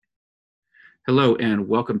Hello, and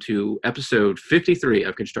welcome to episode 53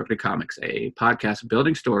 of Constructed Comics, a podcast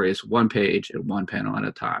building stories one page and one panel at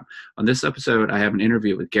a time. On this episode, I have an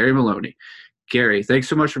interview with Gary Maloney. Gary, thanks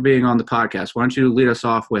so much for being on the podcast. Why don't you lead us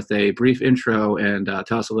off with a brief intro and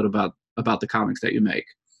tell us a little about the comics that you make?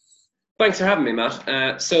 Thanks for having me,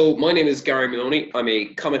 Matt. So my name is Gary Maloney. I'm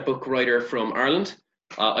a comic book writer from Ireland.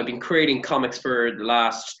 I've been creating comics for the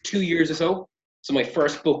last 2 years or so. So my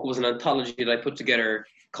first book was an anthology that I put together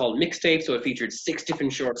called Mixtape. So it featured 6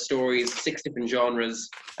 different short stories, 6 different genres,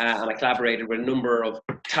 and I collaborated with a number of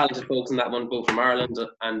talented folks in that one, both from Ireland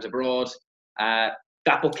and abroad.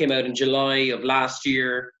 That book came out in July of last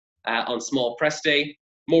year on Small Press Day.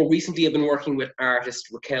 More recently, I've been working with artist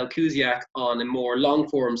Raquel Kuziak on a more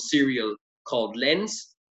long-form serial called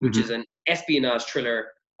Lens, which is an espionage thriller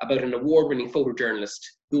about an award-winning photojournalist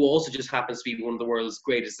who also just happens to be one of the world's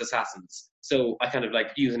greatest assassins. So I kind of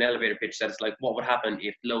like use an elevator pitch that it's like, what would happen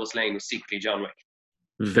if Lois Lane was secretly John Wick?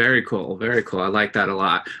 Very cool, very cool. I like that a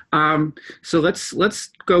lot. So let's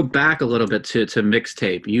go back a little bit to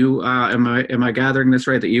Mixtape. You am I gathering this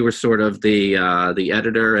right that you were sort of the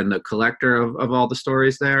editor and the collector of all the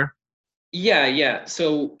stories there? Yeah.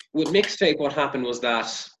 So with Mixtape, what happened was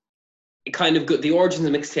that it kind of the origins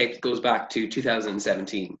of Mixtape goes back to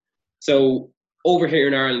 2017. So over here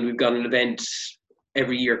in Ireland, we've got an event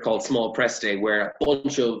every year called Small Press Day, where a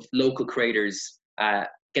bunch of local creators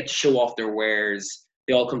get to show off their wares.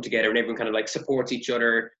 They all come together and everyone kind of like supports each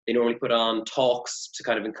other. They normally put on talks to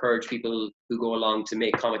kind of encourage people who go along to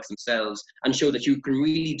make comics themselves and show that you can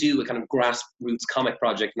really do a kind of grassroots comic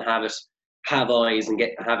project and have eyes and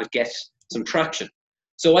have it get some traction.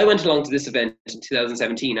 So I went along to this event in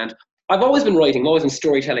 2017, and I've always been writing, always been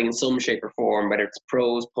storytelling in some shape or form, whether it's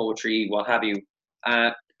prose, poetry, what have you.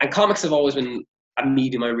 And comics have always been a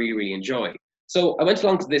medium I really, really enjoy. So I went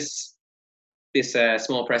along to this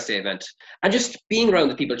Small Press Day event, and just being around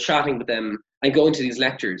the people, chatting with them, and going to these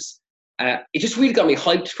lectures, it just really got me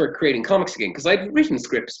hyped for creating comics again. Because I'd written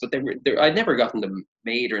scripts, but I'd never gotten them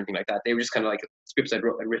made or anything like that. They were just kind of like scripts I'd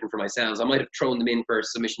written for myself. I might have thrown them in for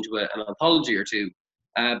submission to an anthology or two,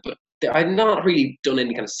 but I'd not really done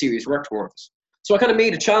any kind of serious work towards it. So I kind of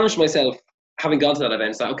made a challenge to myself, having gone to that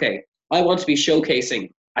event. That okay, I want to be showcasing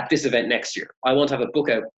at this event next year. I want to have a book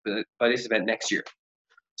out by this event next year.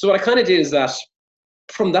 So what I kind of did is that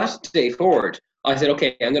from that day forward, I said,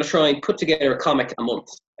 okay, I'm going to try and put together a comic a month,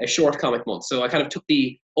 a short comic month. So I kind of took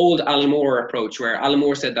the old Alan Moore approach, where Alan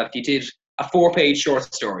Moore said that if you did a 4-page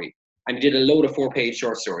short story and you did a load of 4-page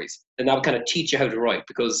short stories, then that would kind of teach you how to write,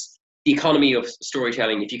 because the economy of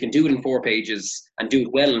storytelling, if you can do it in 4 pages and do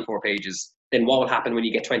it well in 4 pages, then what will happen when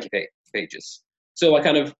you get 20 pages? So I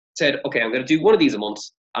kind of said, okay, I'm going to do one of these a month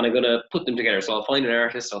and I'm going to put them together. So I'll find an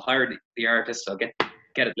artist, I'll hire the artist, I'll get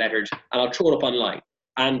it lettered, and I'll throw it up online.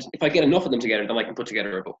 And if I get enough of them together, then I can put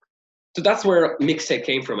together a book. So that's where Mixtape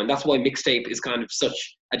came from, and that's why Mixtape is kind of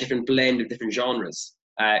such a different blend of different genres.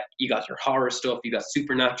 You got your horror stuff, you got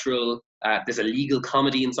supernatural, there's a legal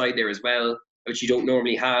comedy inside there as well, which you don't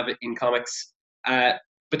normally have in comics. But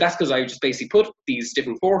that's because I just basically put these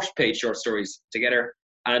different 4-page short stories together,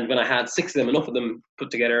 and when I had 6 of them, enough of them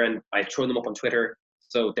put together, and I throw them up on Twitter,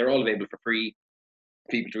 so they're all available for free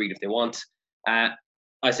for people to read if they want.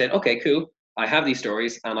 I said, okay, cool. I have these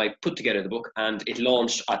stories, and I put together the book, and it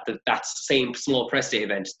launched at that same Small Press Day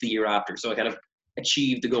event the year after. So I kind of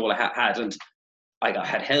achieved the goal I had, and I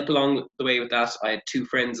had help along the way with that. I had 2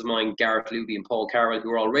 friends of mine, Gareth Luby and Paul Carroll,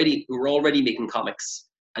 who were already making comics,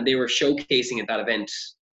 and they were showcasing at that event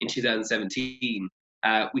in 2017.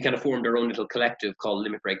 We kind of formed our own little collective called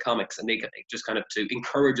Limit Break Comics, and they just kind of to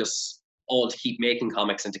encourage us all to keep making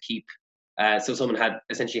comics and to keep so someone had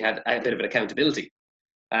essentially had a bit of an accountability.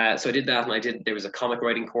 So I did that, and there was a comic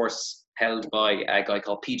writing course held by a guy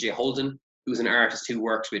called PJ Holden, who's an artist who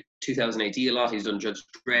works with 2000 AD a lot. He's done Judge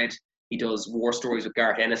Dredd. He does war stories with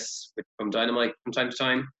Garth Ennis from Dynamite from time to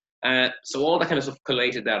time. So all that kind of stuff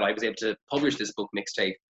collated that I was able to publish this book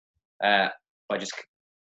Mixtape by just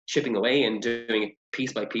chipping away and doing it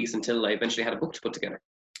piece by piece until I eventually had a book to put together.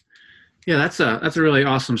 Yeah, that's a really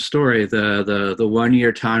awesome story. The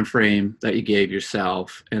 1-year time frame that you gave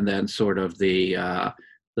yourself, and then sort of the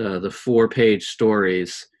 4-page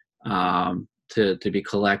stories to be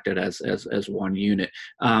collected as one unit.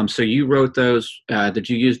 So you wrote those. Did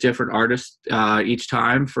you use different artists each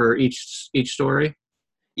time for each story?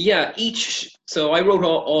 Yeah, so I wrote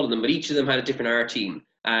all of them, but each of them had a different art team.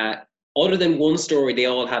 Other than one story, they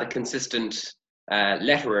all had a consistent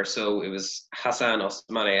letterer. So it was Hassan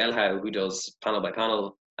Osmane Elhau, who does panel by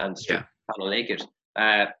panel and panel naked.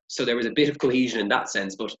 So there was a bit of cohesion in that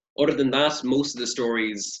sense. But other than that, most of the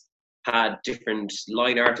stories had different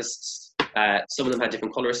line artists Some of them had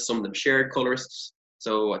different colorists, some of them shared colorists.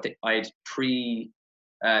 So I think I had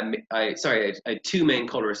I had two main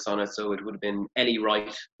colorists on it. So it would have been Ellie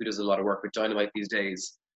Wright, who does a lot of work with Dynamite these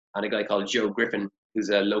days, and a guy called Joe Griffin, who's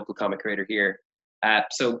a local comic creator here.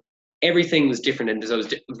 So everything was different, and there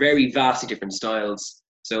was very vastly different styles.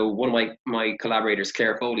 So one of my collaborators,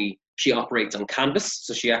 Claire Foley, she operates on canvas,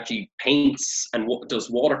 so she actually paints and does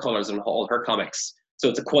watercolors on all her comics. So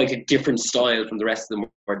it's quite a different style from the rest of them,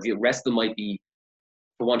 where the rest of them might be,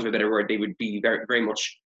 for want of a better word, they would be very, very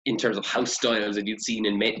much in terms of house styles that you'd seen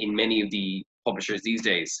in many of the publishers these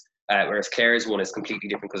days. Whereas Claire's one is completely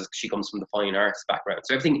different because she comes from the fine arts background.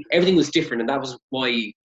 So everything was different, and that was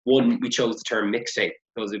why we chose the term mixtape,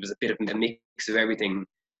 because it was a bit of a mix of everything,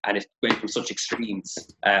 and it went from such extremes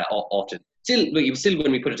often. Still,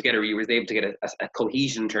 when we put it together, we were able to get a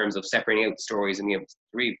cohesion in terms of separating out the stories and being able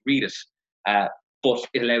to read it. But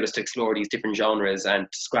it allowed us to explore these different genres and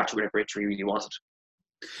scratch whatever itch we really wanted.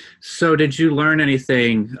 So did you learn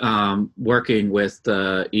anything working with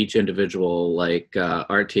each individual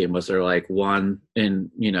art team? Was there like one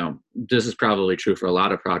this is probably true for a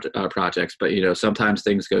lot of projects, but sometimes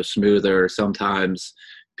things go smoother, sometimes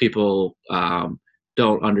people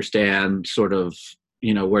don't understand sort of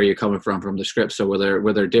where you're coming from the script. So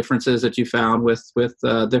were there differences that you found with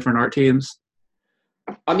different art teams?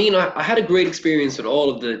 I mean, I had a great experience with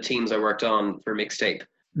all of the teams I worked on for Mixtape.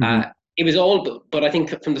 Mm-hmm. It was all, but I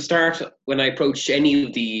think from the start, when I approached any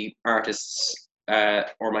of the artists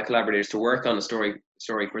or my collaborators to work on a story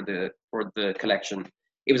for the collection,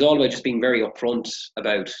 it was all about just being very upfront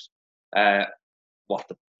about what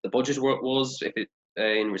the budget was, if it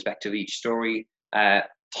in respect of each story,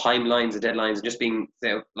 timelines and deadlines, and just being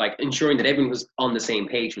like ensuring that everyone was on the same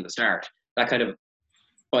page from the start. That kind of,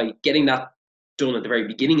 by getting that done at the very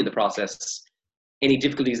beginning of the process, any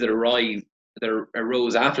difficulties that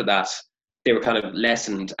arose after that, they were kind of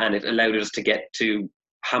lessened, and it allowed us to get to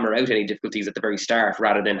hammer out any difficulties at the very start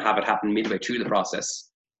rather than have it happen midway through the process.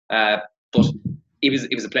 But it was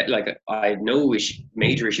like I had no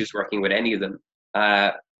major issues working with any of them.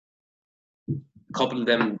 A couple of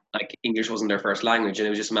them, like, English wasn't their first language, and it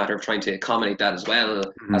was just a matter of trying to accommodate that as well.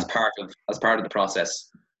 Mm-hmm. as part of the process.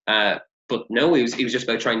 But no, it was just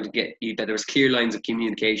about trying to get that there was clear lines of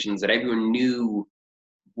communications, that everyone knew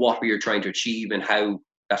what we were trying to achieve and how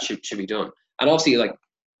that should be done. And obviously, like,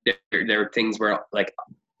 there are things where, like,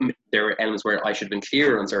 there were elements where I should have been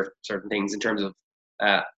clearer on certain things in terms of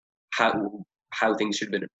how things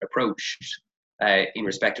should have been approached in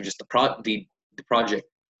respect of just the project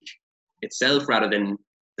itself rather than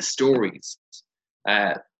the stories.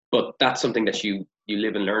 But that's something that you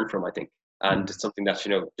live and learn from, I think. And it's something that,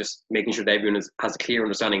 just making sure that everyone has a clear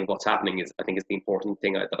understanding of what's happening I think is the important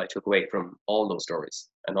thing that I took away from all those stories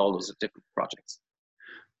and all those different projects.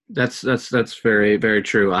 That's very, very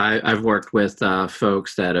true. I've worked with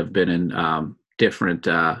folks that have been in different,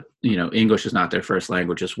 English is not their first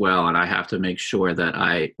language as well. And I have to make sure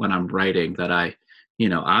that when I'm writing, that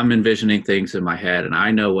I'm envisioning things in my head and I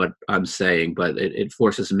know what I'm saying, but it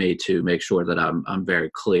forces me to make sure that I'm very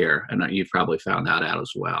clear. And you've probably found that out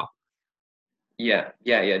as well. Yeah,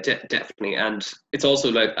 definitely. And it's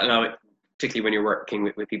also like, particularly when you're working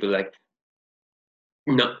with people, like,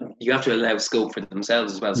 you have to allow scope for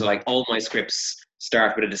themselves as well. So, like, all my scripts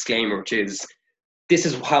start with a disclaimer, which is, this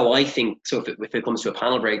is how I think. So if it comes to a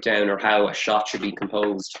panel breakdown or how a shot should be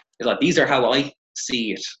composed, it's like, these are how I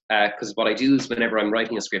see it. Because what I do is, whenever I'm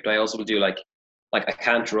writing a script, I also will do like I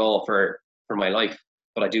can't draw for my life,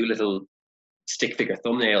 but I do little stick figure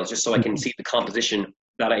thumbnails just so I can see the composition,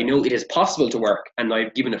 that I know it is possible to work, and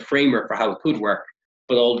I've given a framework for how it could work.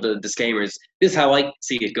 But all the disclaimers, this is how I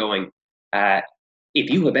see it going. If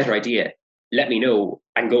you have a better idea, let me know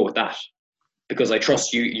and go with that, because I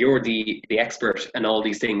trust you. You're the expert in all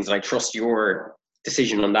these things. And I trust your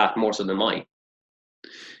decision on that more so than mine.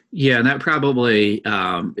 Yeah, and that probably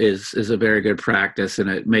is a very good practice, and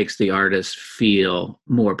it makes the artist feel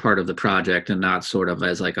more part of the project and not sort of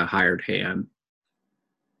as like a hired hand.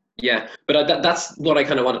 Yeah, but that's what I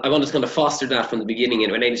kind of want. I want to kind of foster that from the beginning.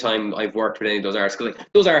 And anytime I've worked with any of those artists, because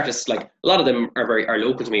like, those artists, like, a lot of them are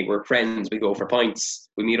local to me. We're friends. We go for pints.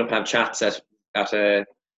 We meet up and have chats at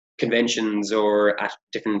conventions or at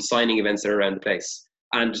different signing events that are around the place.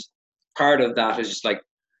 And part of that is just like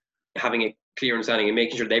having a clear understanding and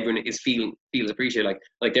making sure that everyone feels appreciated.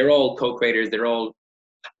 Like they're all co-creators. They're all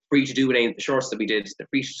free to do any of the shorts that we did. They're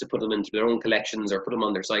free to put them into their own collections or put them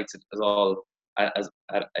on their sites as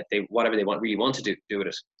whatever they really want to do with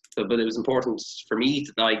it. So, but it was important for me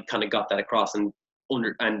that I kind of got that across and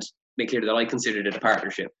make clear that I considered it a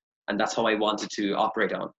partnership, and that's how I wanted to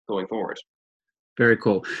operate on going forward. Very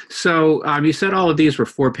cool. So you said all of these were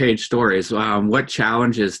 4-page stories. What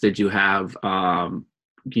challenges did you have?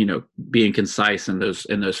 Being concise in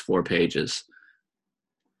those 4 pages.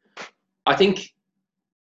 I think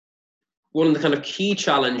one of the kind of key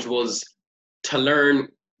challenge was to learn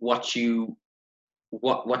what you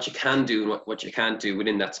can do and what you can't do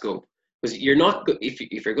within that scope. Because you're not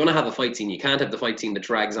if you're going to have a fight scene, you can't have the fight scene that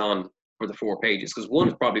drags on for the 4 pages. Because one,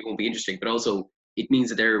 it probably won't be interesting, but also it means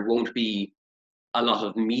that there won't be a lot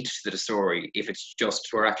of meat to the story if it's just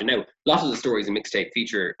for action. Now, a lot of the stories in Mixtape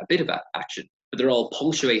feature a bit of action, but they're all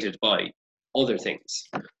punctuated by other things.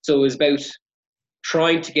 So it was about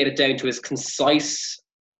trying to get it down to as concise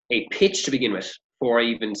a pitch to begin with before I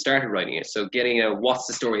even started writing it. So getting a what's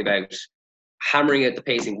the story about, hammering out the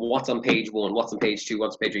pacing, what's on page 1, what's on page 2,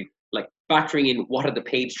 what's on page 3, like factoring in what are the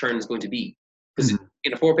page turns going to be. Because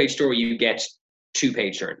in a 4-page story, you get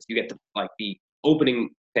 2-page turns. You get the opening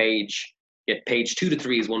page, get page 2 to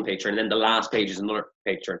 3 is 1-page turn, and then the last page is another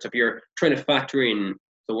page turn. So if you're trying to factor in,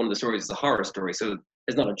 so one of the stories is a horror story, so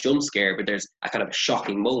there's not a jump scare, but there's a kind of a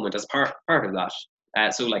shocking moment as part of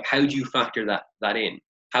that. So like, how do you factor that in?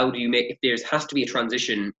 How do you make, if there's has to be a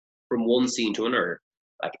transition from one scene to another,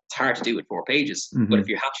 like it's hard to do with 4 pages, but if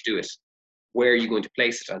you have to do it, where are you going to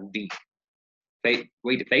place it? And the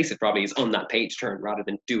way to place it probably is on that page turn rather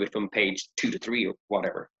than do it from page 2 to 3 or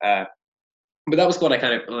whatever. But that was what I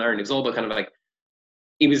kind of learned. It was all about kind of like,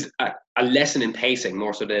 it was a lesson in pacing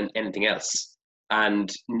more so than anything else, and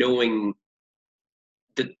knowing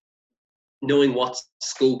what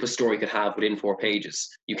scope a story could have within 4 pages.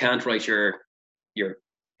 You can't write your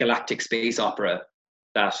galactic space opera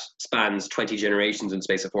that spans 20 generations in the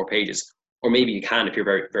space of 4 pages. Or maybe you can if you're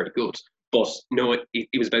very, very good. But no, it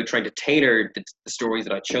was about trying to tailor the stories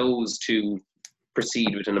that I chose to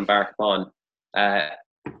proceed with and embark upon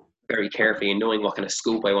very carefully, and knowing what kind of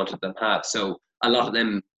scope I wanted them to have. So a lot of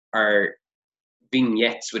them are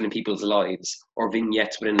vignettes within people's lives or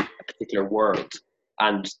vignettes within a particular world.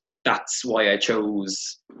 And that's why I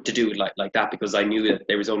chose to do it like that, because I knew that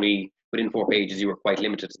there was only, within 4 pages, you were quite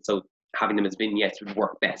limited. So having them as vignettes would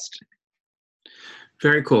work best.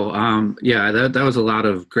 Very cool. Yeah, that was a lot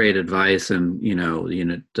of great advice, and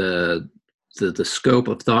the scope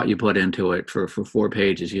of thought you put into it for 4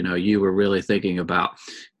 pages. You were really thinking about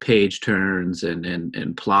page turns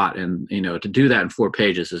and plot, and to do that in 4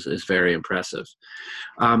 pages is very impressive.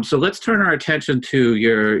 So let's turn our attention to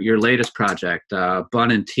your latest project, Bun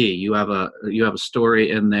and Tea. You have a story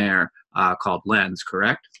in there called Lens,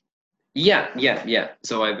 correct? Yeah.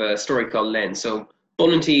 So I have a story called Lens. So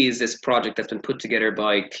Bun and Tea is this project that's been put together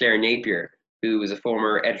by Claire Napier, who is a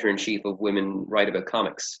former editor-in-chief of Women Write About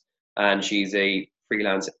Comics. And she's a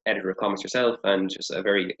freelance editor of comics herself, and just a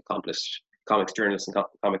very accomplished comics journalist and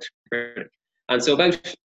comics critic. And so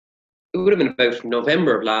it would have been about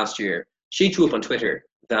November of last year, she threw up on Twitter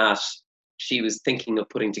that she was thinking of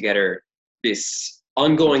putting together this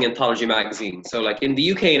ongoing anthology magazine. So like in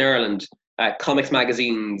the UK and Ireland, comics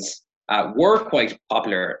magazines were quite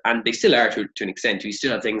popular, and they still are to an extent. We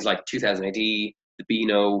still have things like 2000 AD, the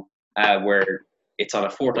Beano, where it's on a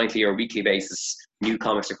fortnightly or weekly basis. New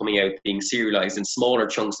comics are coming out, being serialized in smaller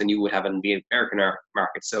chunks than you would have in the American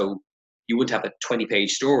market. So you wouldn't have a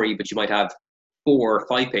 20-page story, but you might have 4 or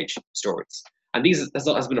 5-page stories. And this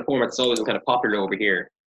has been a format that's always been kind of popular over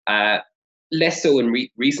here. Less so in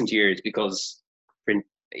recent years, because print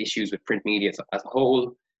issues with print media as a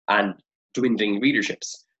whole and dwindling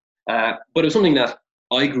readerships. But it was something that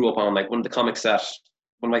I grew up on. Like one of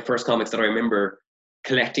my first comics that I remember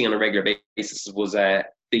collecting on a regular basis was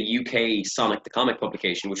the UK Sonic the Comic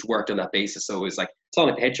publication, which worked on that basis. So it was like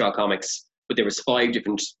Sonic the Hedgehog comics, but there was 5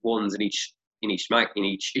 different ones in each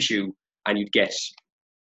issue, and you'd get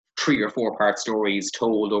 3 or 4 part stories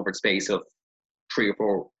told over the space of 3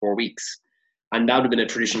 or 4 weeks. And that would have been a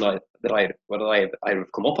tradition that I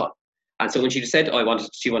have come up on. And so when she said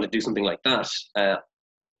she wanted to do something like that,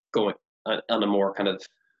 going on a more kind of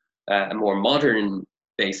a more modern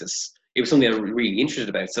basis, it was something I was really interested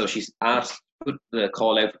about. So she's put the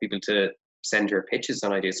call out for people to send her pitches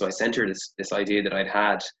on ideas. So I sent her this idea that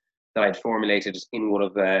I'd formulated in one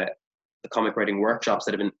of the comic writing workshops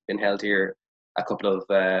that have been held here a couple of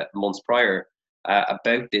months prior,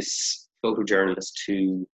 about this photojournalist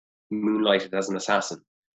who moonlighted as an assassin,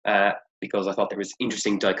 because I thought there was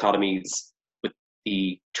interesting dichotomies with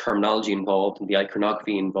the terminology involved and the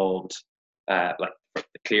iconography involved. Like the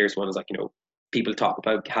clearest one is like, people talk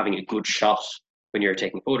about having a good shot when you're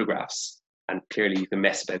taking photographs, and clearly you can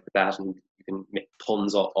mess about with that and you can make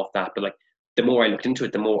puns off that. But like, the more I looked into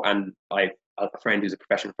it, the more, and I have a friend who's a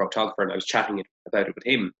professional photographer, and I was chatting about it with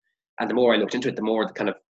him, and the more I looked into it, the more the kind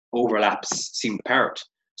of overlaps seem apparent.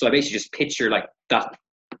 So I basically just picture like that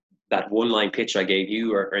one line pitch I gave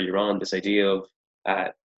you earlier on, this idea of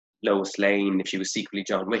Lois Lane, if she was secretly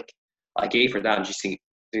John Wick. I gave her that, and she seemed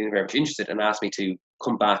very much interested and asked me to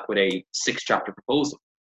come back with a 6-chapter proposal.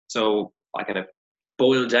 So I kind of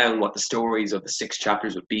boiled down what the stories of the 6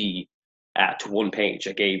 chapters would be to one page.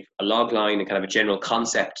 I gave a log line and kind of a general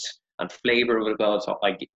concept and flavor of it well. So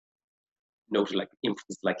I noted like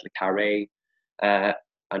influences like Le Carré and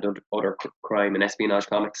other crime and espionage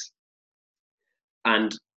comics.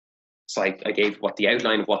 And so I gave what the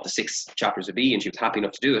outline of what the 6 chapters would be, and she was happy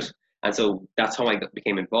enough to do it. And so that's how I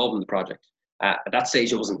became involved in the project. At that stage,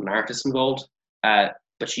 there wasn't an artist involved, but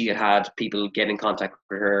she had people get in contact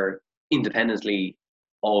with her independently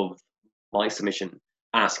of my submission,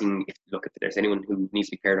 asking if there's anyone who needs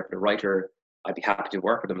to be paired up with a writer, I'd be happy to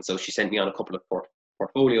work with them. So she sent me on a couple of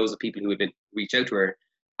portfolios of people who had been reached out to her.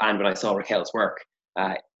 And when I saw Raquel's work,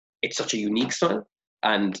 it's such a unique style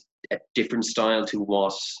and a different style to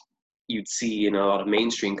what you'd see in a lot of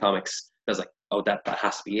mainstream comics. I was like, oh, that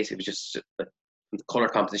has to be it. It was just the color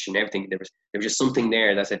composition, everything. There was just something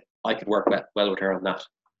there that said I could work well with her on that.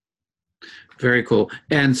 Very cool.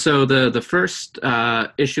 And so the first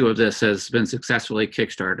issue of this has been successfully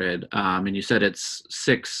kickstarted, and you said it's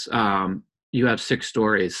 6. You have 6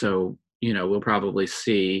 stories, so we'll probably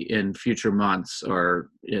see in future months or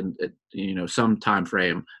in some time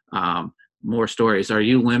frame more stories. Are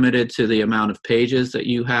you limited to the amount of pages that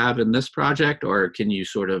you have in this project, or can you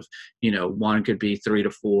sort of one could be 3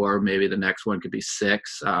 to 4, maybe the next one could be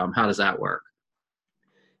 6? How does that work?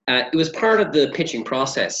 It was part of the pitching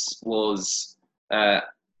process, was to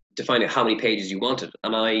find out how many pages you wanted,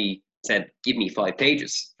 and I said, give me 5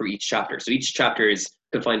 pages for each chapter. So each chapter is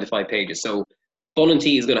confined to 5 pages. So Bun and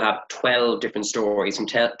Tea is going to have 12 different stories from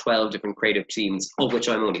 12 different creative teams, of which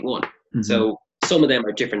I'm only one. Mm-hmm. So some of them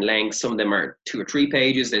are different lengths. Some of them are 2 or 3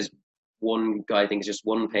 pages. There's one guy, I think it's just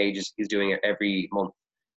 1 page. He's doing it every month.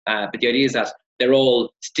 But the idea is that they're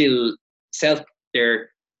all still they're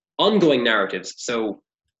ongoing narratives. So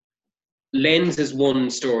Lens is one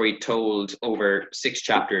story told over 6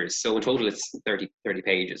 chapters. So in total, it's 30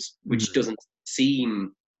 pages, which mm-hmm. doesn't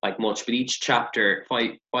seem like much, but each chapter,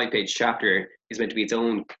 5-page chapter, is meant to be its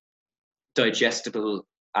own digestible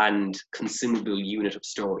and consumable unit of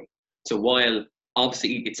story. So while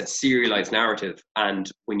obviously it's a serialized narrative, and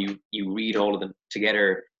when you read all of them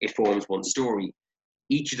together, it forms one story,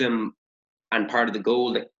 each of them, and part of the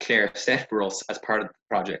goal that Claire set for us as part of the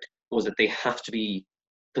project was that they have to be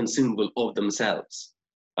consumable of themselves.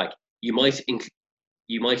 Like you might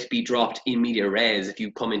be dropped in media res if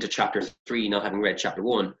you come into chapter 3 not having read chapter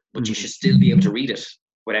 1, but you should still be able to read it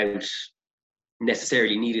without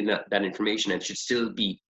necessarily needing that information. And it should still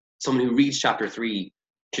be someone who reads chapter 3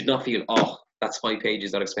 should not feel, oh, that's 5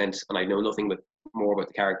 pages that I've spent and I know nothing but more about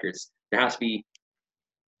the characters. There has to be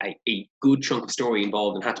a good chunk of story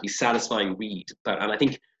involved and had to be satisfying read. And I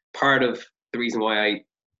think part of the reason why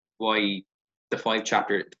the 5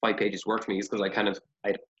 pages worked for me is because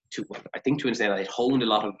to understand I had honed a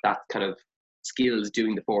lot of that kind of skills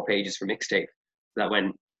doing the 4 pages for Mixtape, that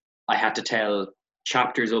when I had to tell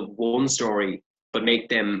chapters of one story but make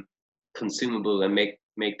them consumable and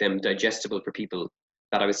make them digestible for people,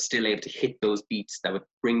 that I was still able to hit those beats that would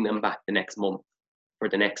bring them back the next month for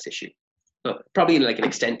the next issue. So probably like an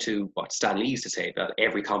extent to what Stan Lee used to say, that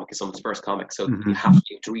every comic is someone's first comic, so you have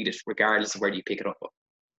to read it regardless of where you pick it up.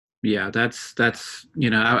 Yeah, that's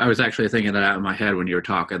I was actually thinking that out in my head when you were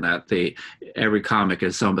talking, that every comic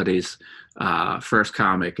is somebody's first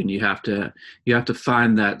comic, and you have to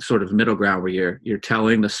find that sort of middle ground where you're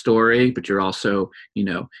telling the story, but you're also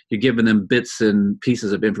you're giving them bits and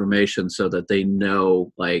pieces of information so that they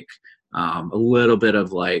know like a little bit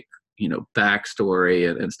of like backstory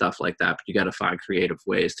and stuff like that. But you got to find creative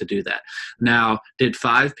ways to do that. Now, did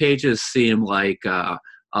 5 pages seem like a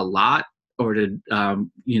lot? Or did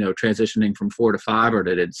transitioning from 4 to 5, or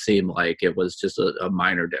did it seem like it was just a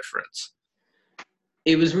minor difference?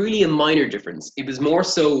 It was really a minor difference. It was more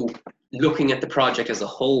so looking at the project as a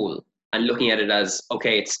whole and looking at it as,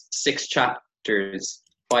 okay, it's 6 chapters,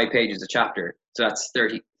 5 pages a chapter, so that's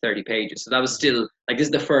 30 pages. So that was still like, this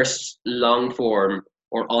is the first long form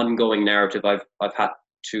or ongoing narrative I've had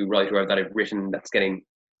to write, or that I've written, that's getting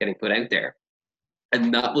put out there.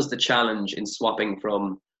 And that was the challenge in swapping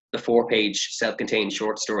from the 4-page self-contained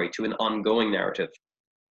short story to an ongoing narrative,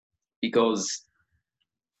 because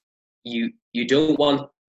you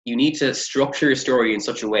need to structure your story in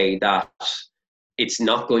such a way that it's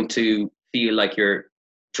not going to feel like you're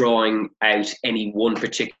drawing out any one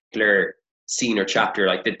particular scene or chapter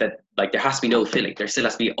like that like there has to be no filler. There still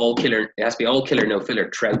has to be all killer. It has to be all killer, no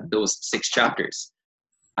filler throughout those 6 chapters.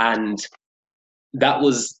 And that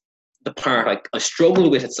was the part I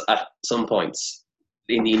struggled with at some points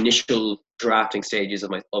in the initial drafting stages of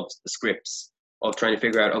the scripts, of trying to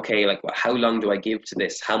figure out, okay, like how long do I give to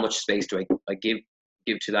this? How much space do I give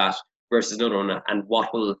to that versus another one? And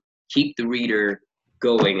what will keep the reader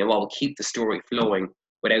going and what will keep the story flowing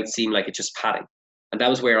without seeming like it's just padding? And that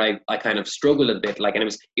was where I kind of struggled a bit. Like, and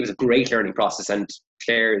it was a great learning process, and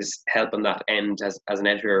Claire's help on that end as an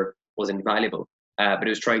editor was invaluable. But it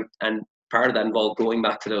was trying, and part of that involved going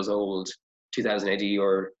back to those old 2000 AD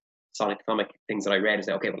or Sonic comic things that I read and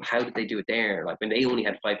say, okay, well, how did they do it there? Like when they only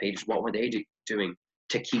had 5 pages, what were they doing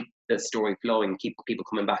to keep the story flowing, keep people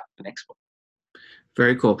coming back to the next one?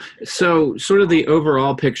 Very cool. So sort of the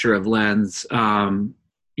overall picture of Lens,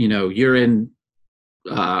 you're in,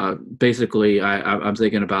 basically, I'm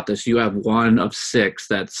thinking about this. You have 1 of 6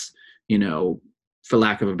 that's, for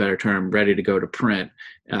lack of a better term, ready to go to print.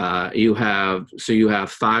 You have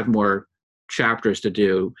 5 more chapters to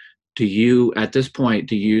do. Do you, at this point,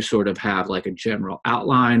 sort of have like a general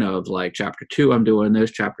outline of like chapter 2, I'm doing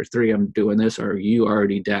this, chapter 3, I'm doing this, or are you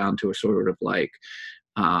already down to a sort of like,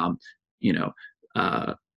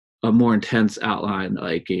 a more intense outline,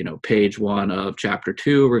 like, page 1 of chapter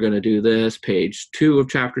 2, we're going to do this, page 2 of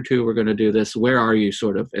chapter 2, we're going to do this? Where are you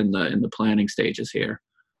sort of in the planning stages here?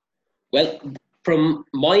 Well, from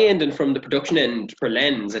my end and from the production end for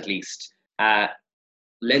Lens, at least,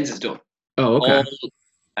 Lens is done. Oh, okay.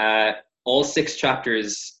 All 6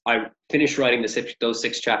 chapters, I finished writing those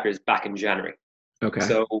 6 chapters back in January. Okay.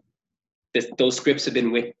 So those scripts have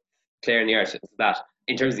been with Claire and the artist. That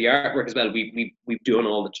in terms of the artwork as well, we've done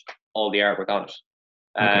all the artwork on it.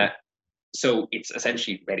 Okay. So it's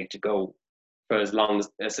essentially ready to go for as long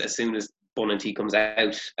as soon as Bun and Tea comes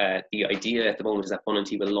out. The idea at the moment is that Bun and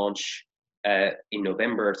Tea will launch in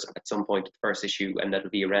November at some point, the first issue, and that'll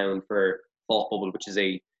be around for Thought Bubble, which is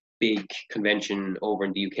a big convention over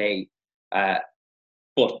in the UK.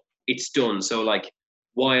 But it's done. So like,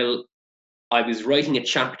 while I was writing it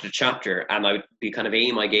chapter to chapter, and the kind of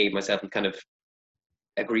aim I gave myself and kind of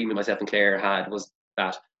agreement myself and Claire had was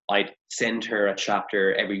that I'd send her a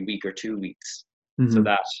chapter every week or 2 weeks, so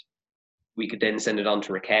that we could then send it on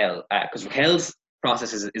to Raquel. Because Raquel's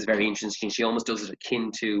process is very interesting. She almost does it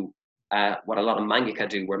akin to what a lot of mangaka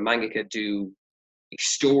do, where mangaka do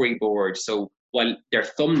storyboards. So while they're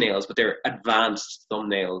thumbnails, but they're advanced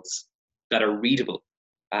thumbnails that are readable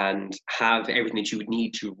and have everything that you would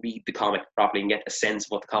need to read the comic properly and get a sense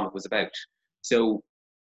of what the comic was about. So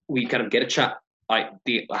we kind of get a chat. I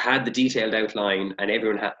had the detailed outline, and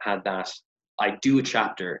everyone had that. I do a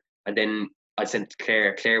chapter, and then I sent to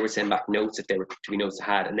Claire. Claire would send back notes if there were to be notes I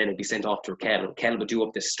had, and then it'd be sent off to Raquel. And Raquel would do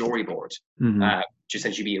up this storyboard, which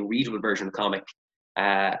essentially be a readable version of the comic,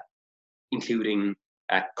 including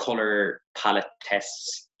color palette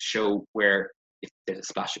tests, show where if there's a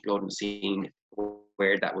splash of blood in the scene,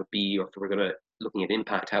 where that would be, or if we're going to looking at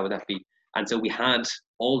impact, how would that be? And so we had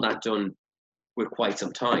all that done with quite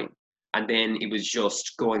some time, and then it was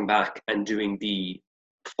just going back and doing the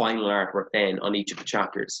final artwork then on each of the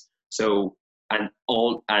chapters. So it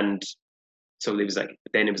was like,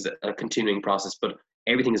 then it was a continuing process, but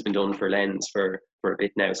everything has been done for Lens for a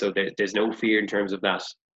bit now, so there's no fear in terms of that.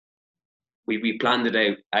 We planned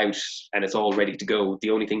it out and it's all ready to go. The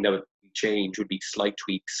only thing that would change would be slight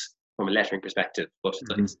tweaks from a lettering perspective, but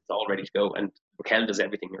it's all ready to go. And Raquel does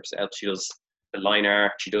everything herself. She does the line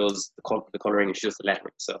art, she does the coloring, and she does the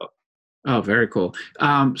lettering. So. Oh, very cool.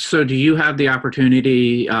 So do you have the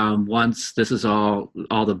opportunity, once this is all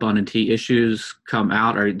the Bun and Tea issues come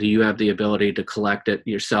out, or do you have the ability to collect it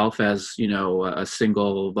yourself as, a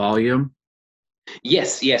single volume?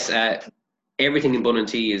 Yes. Everything in Bun and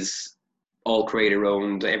Tea is all creator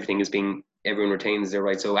owned. Everyone retains their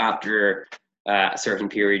right. So after a certain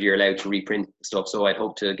period, you're allowed to reprint stuff. So I'd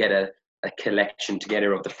hope to get a collection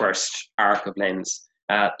together of the first arc of Lens.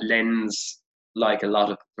 Lens, like a lot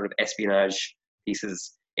of sort of espionage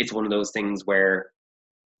pieces, it's one of those things where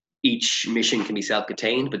each mission can be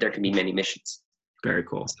self-contained, but there can be many missions. Very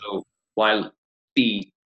cool. So while the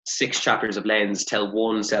 6 chapters of Lens tell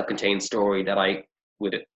one self-contained story that I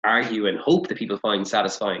would argue and hope that people find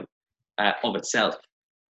satisfying of itself,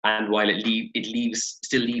 and while it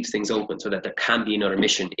still leaves things open so that there can be another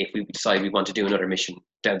mission if we decide we want to do another mission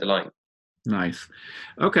down the line. Nice.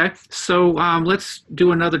 Okay. So let's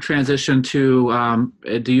do another transition to,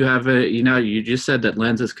 do you have you just said that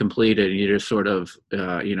Lens is completed. You're just sort of,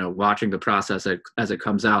 watching the process as it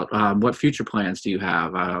comes out. What future plans do you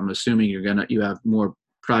have? I'm assuming you have more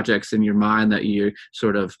projects in your mind that you're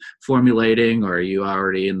sort of formulating, or are you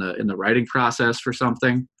already in the writing process for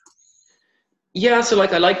something? Yeah, so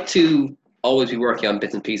like I like to always be working on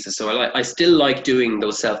bits and pieces. So I still like doing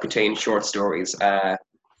those self-contained short stories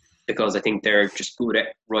because I think they're just good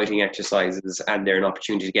at writing exercises, and they're an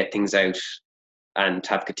opportunity to get things out and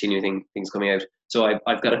have continuing things coming out. So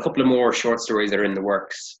I've got a couple of more short stories that are in the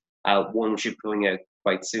works. One should be coming out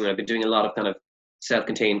quite soon. I've been doing a lot of kind of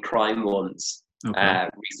self-contained crime ones Okay.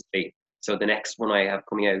 recently. So the next one I have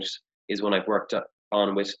coming out is one I've worked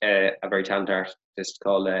on with a very talented artist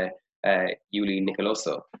called Yuli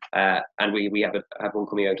Nicoloso, and we have one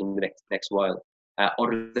coming out in the next while.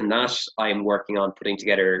 Other than that, I am working on putting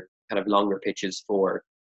together kind of longer pitches for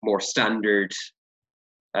more standard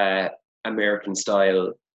American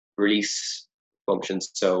style release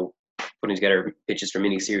functions. So putting together pitches for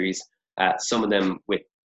miniseries, some of them with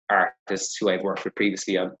artists who I've worked with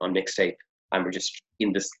previously on Mixtape, and we're just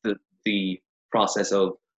in the process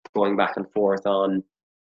of going back and forth on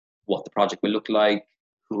what the project will look like,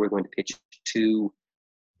 who we're going to pitch to,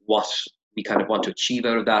 what we kind of want to achieve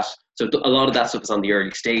out of that. So a lot of that stuff is on the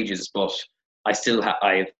early stages, but I still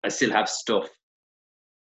have stuff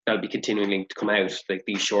that'll be continuing to come out, like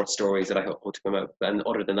these short stories that I hope to come out. And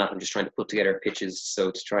other than that, I'm just trying to put together pitches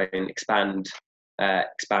so to try and expand the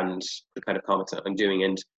kind of comics that I'm doing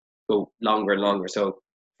and go longer and longer. So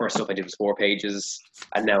first up I did was 4 pages,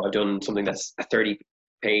 and now I've done something that's a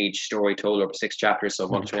 30-page story told over 6 chapters. So I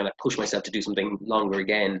want to try and push myself to do something longer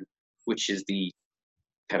again, which is the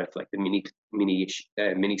kind of like the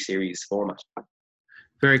mini series format.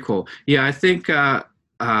 Very cool. Yeah, I think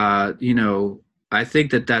I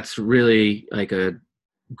think that's really like a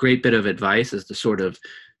great bit of advice, is to sort of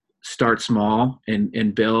start small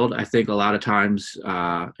and build. I think a lot of times,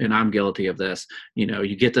 and I'm guilty of this,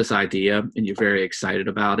 you get this idea and you're very excited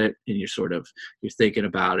about it, and you're thinking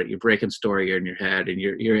about it, you're breaking story in your head, and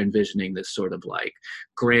you're envisioning this sort of like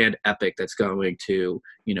grand epic that's going to,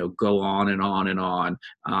 go on and on and on.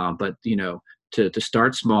 But to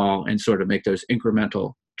start small and sort of make those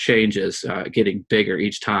incremental changes, getting bigger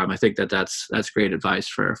each time. I think that's great advice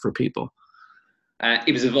for people.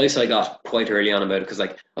 It was advice I got quite early on about it, because,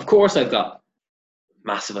 like, of course, I've got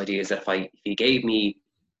massive ideas that if you gave me,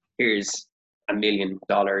 here's $1 million,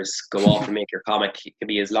 go off and make your comic. It can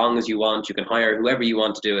be as long as you want. You can hire whoever you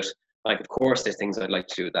want to do it. Like, of course, there's things I'd like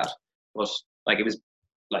to do with that. But, like, it was,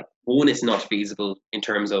 like, one, it's not feasible in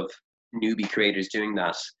terms of newbie creators doing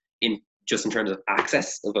that, in terms of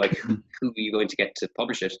access of, like, who are you going to get to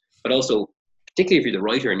publish it. But also, particularly if you're the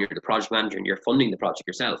writer and you're the project manager and you're funding the project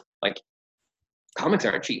yourself, like, comics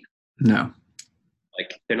aren't cheap. No.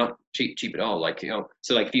 Like, they're not cheap at all. Like,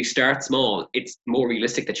 so like if you start small, it's more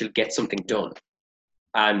realistic that you'll get something done.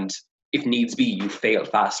 And if needs be, you fail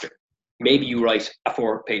faster. Maybe you write a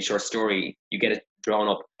 4-page short story, you get it drawn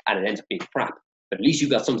up, and it ends up being crap. But at least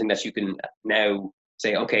you've got something that you can now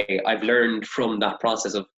say, okay, I've learned from that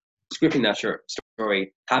process of scripting that short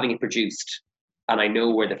story, having it produced, and I know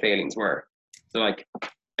where the failings were. So, like,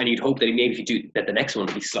 and you'd hope that maybe if you do that, the next one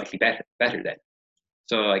will be slightly better then.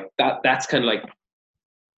 So, like, that's kind of like,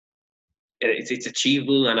 it's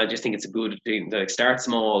achievable, and I just think it's a good thing to, like, start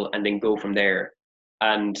small and then go from there.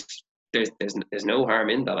 And there's no harm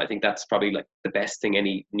in that. I think that's probably, like, the best thing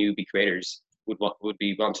any newbie creators would want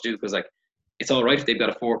to do, because, like, it's all right if they've got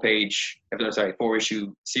a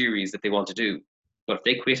 4-issue series that they want to do, but if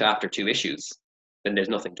they quit after 2 issues, then there's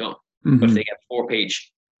nothing done. Mm-hmm. But if they get a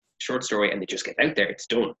 4-page short story and they just get out there, it's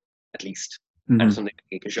done at least. Mm-hmm. And something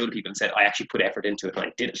they can show to people and say, I actually put effort into it and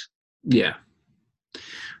I did it. Yeah.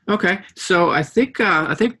 Okay, so I think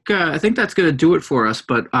that's going to do it for us.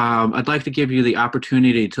 But I'd like to give you the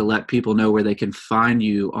opportunity to let people know where they can find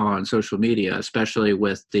you on social media, especially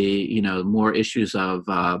with the more issues of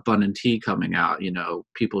Bun and Tea coming out.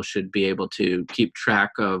 People should be able to keep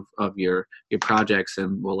track of your projects,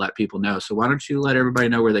 and we'll let people know. So why don't you let everybody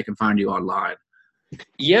know where they can find you online?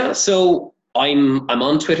 Yeah, so I'm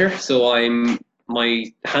on Twitter. So my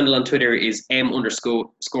handle on Twitter is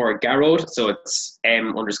M_Garroid. So it's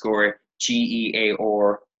M_GEAROID.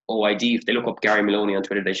 If they look up Gary Maloney on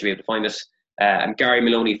Twitter, they should be able to find it. I'm Gary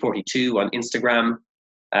Maloney 42 on Instagram.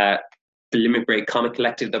 The Limerick Break Comic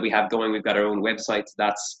Collective that we have going, we've got our own website.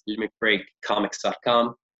 That's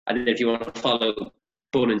limerickbreakcomics.com. And then if you want to follow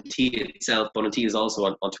Bun and Tea itself, Bun and Tea is also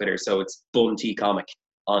on Twitter. So it's Bun Tea Comic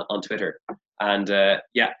on Twitter. And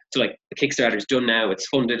so, like, the Kickstarter's done now. It's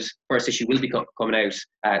funded. First issue will be coming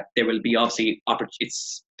out. There will be obviously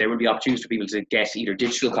opportunities for people to get either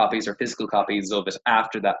digital copies or physical copies of it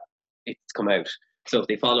after that it's come out. So if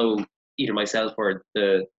they follow either myself or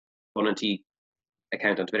the Bun and Tea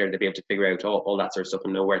account on Twitter, they'll be able to figure out all that sort of stuff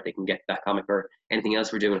and know where they can get that comic or anything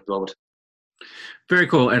else we're doing at the moment. Very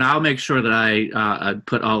cool. And I'll make sure that I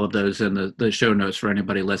put all of those in the show notes for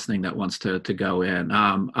anybody listening that wants to go in.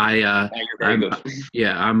 You're very good.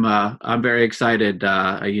 Yeah, I'm very excited.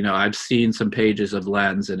 I've seen some pages of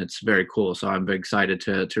Lens and it's very cool. So I'm very excited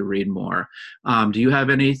to read more. Do you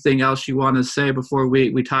have anything else you want to say before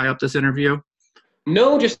we tie up this interview?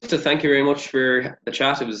 No, just to thank you very much for the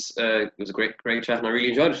chat. It was a great chat and I really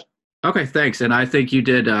enjoyed it. Okay, thanks. And I think you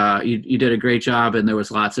did you did a great job, and there was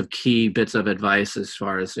lots of key bits of advice as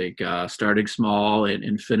far as like starting small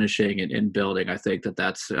and finishing and building. I think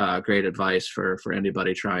that's great advice for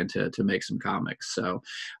anybody trying to make some comics. So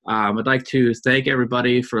I'd like to thank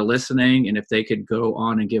everybody for listening, and if they could go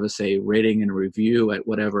on and give us a rating and review at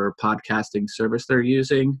whatever podcasting service they're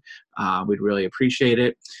using, we'd really appreciate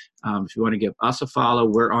it. If you want to give us a follow,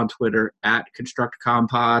 we're on Twitter at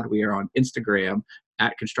ConstructCompod. We are on Instagram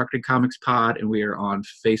at Constructing Comics Pod, and we are on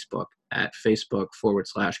Facebook at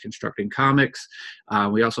Facebook.com/Constructing Comics.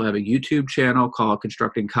 We also have a YouTube channel called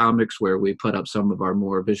Constructing Comics where we put up some of our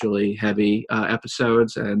more visually heavy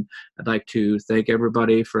episodes. And I'd like to thank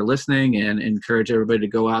everybody for listening and encourage everybody to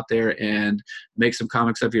go out there and make some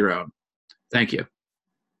comics of your own. Thank you.